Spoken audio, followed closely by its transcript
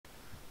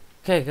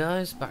Okay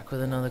guys, back with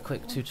another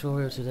quick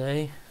tutorial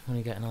today.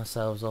 Only getting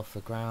ourselves off the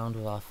ground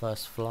with our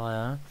first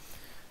flyer.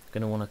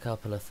 Going to want a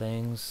couple of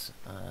things.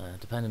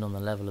 Depending on the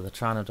level of the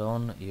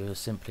Pteranodon, you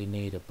simply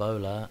need a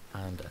bowler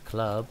and a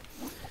club.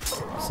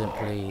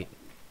 Simply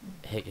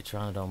hit your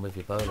Pteranodon with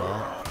your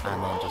bowler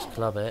and then just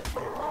club it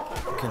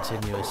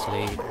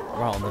continuously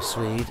right on the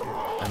Swede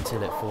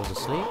until it falls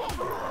asleep,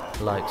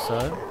 like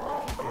so.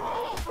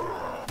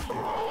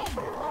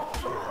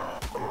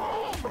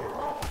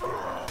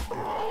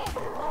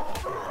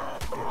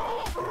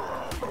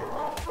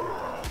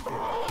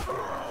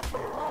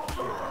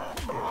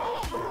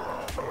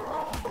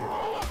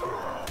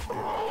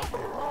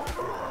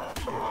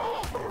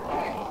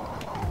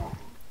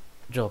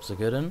 Job's a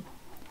good one.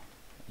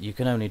 You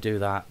can only do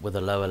that with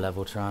the lower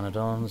level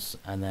Pteranodons,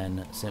 and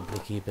then simply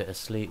keep it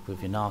asleep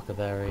with your narca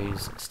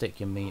berries,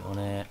 stick your meat on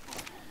it,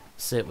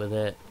 sit with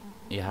it,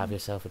 you have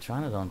yourself a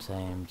Pteranodon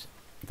tamed.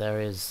 There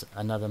is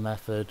another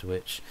method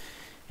which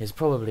is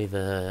probably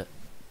the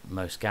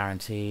most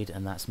guaranteed,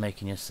 and that's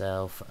making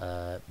yourself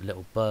a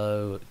little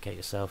bow, get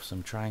yourself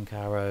some trank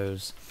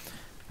arrows,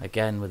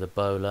 again with a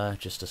bowler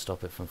just to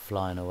stop it from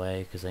flying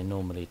away, because they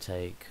normally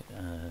take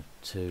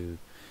two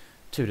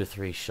to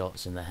three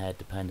shots in the head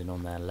depending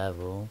on their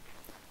level.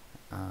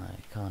 I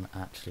can't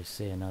actually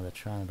see another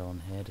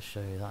Pteranodon here to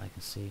show you that I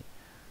can see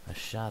a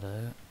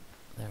shadow.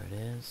 There it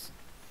is.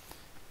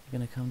 You're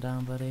gonna come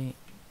down, buddy?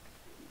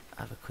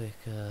 Have a quick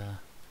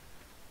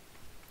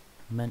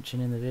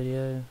mention in the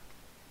video?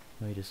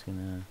 Or are you just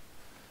gonna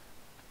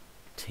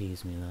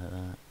tease me like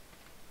that?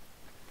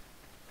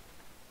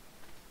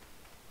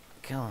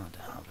 Come on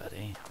down,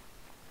 buddy.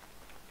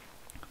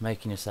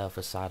 Making yourself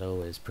a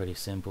saddle is pretty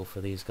simple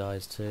for these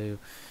guys too.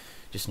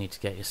 Just need to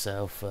get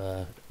yourself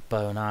a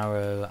bow and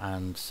arrow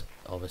and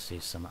obviously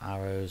some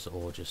arrows,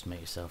 or just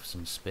make yourself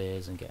some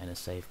spears and get in a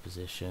safe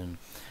position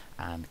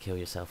and kill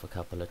yourself a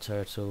couple of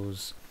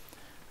turtles.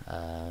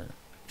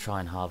 Try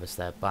and harvest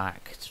their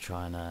back to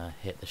try and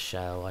hit the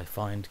shell. I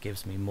find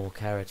gives me more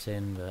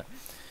keratin, but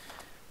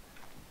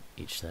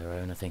each their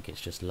own. I think it's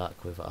just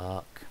luck with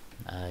arc.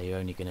 You're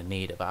only going to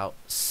need about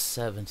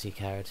 70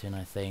 keratin,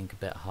 I think, a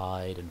bit of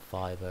hide and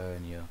fibre,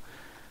 and you'll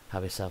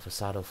have yourself a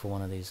saddle for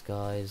one of these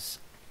guys.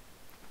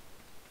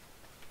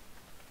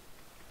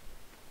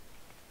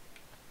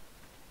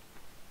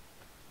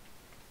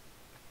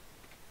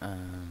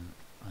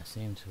 I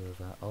seem to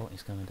have... oh,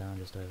 he's coming down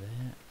just over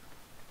here.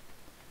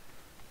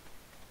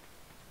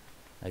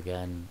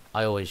 Again,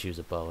 I always use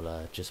a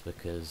bowler just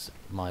because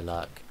my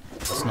luck,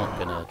 it's not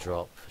going to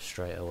drop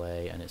straight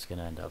away and it's going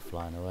to end up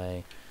flying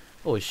away.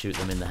 Always shoot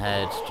them in the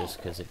head just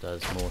because it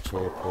does more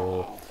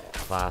torpor,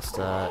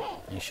 faster.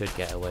 You should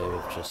get away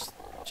with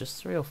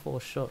just 3 or 4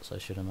 shots, I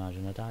should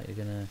imagine. I doubt you're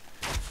going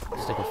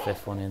to stick a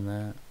 5th one in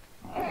there.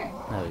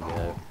 There we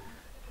go.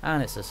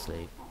 And it's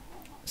asleep.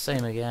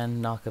 Same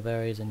again, narca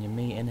berries and your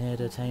meat in here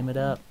to tame it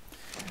up.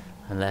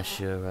 Unless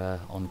you're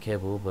on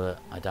kibble, but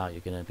I doubt you're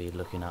going to be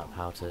looking up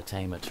how to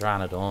tame a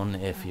Pteranodon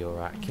if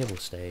you're at kibble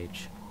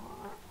stage.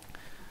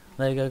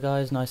 There you go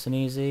guys, nice and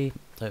easy.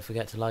 Don't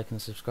forget to like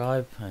and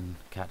subscribe, and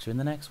catch you in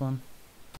the next one.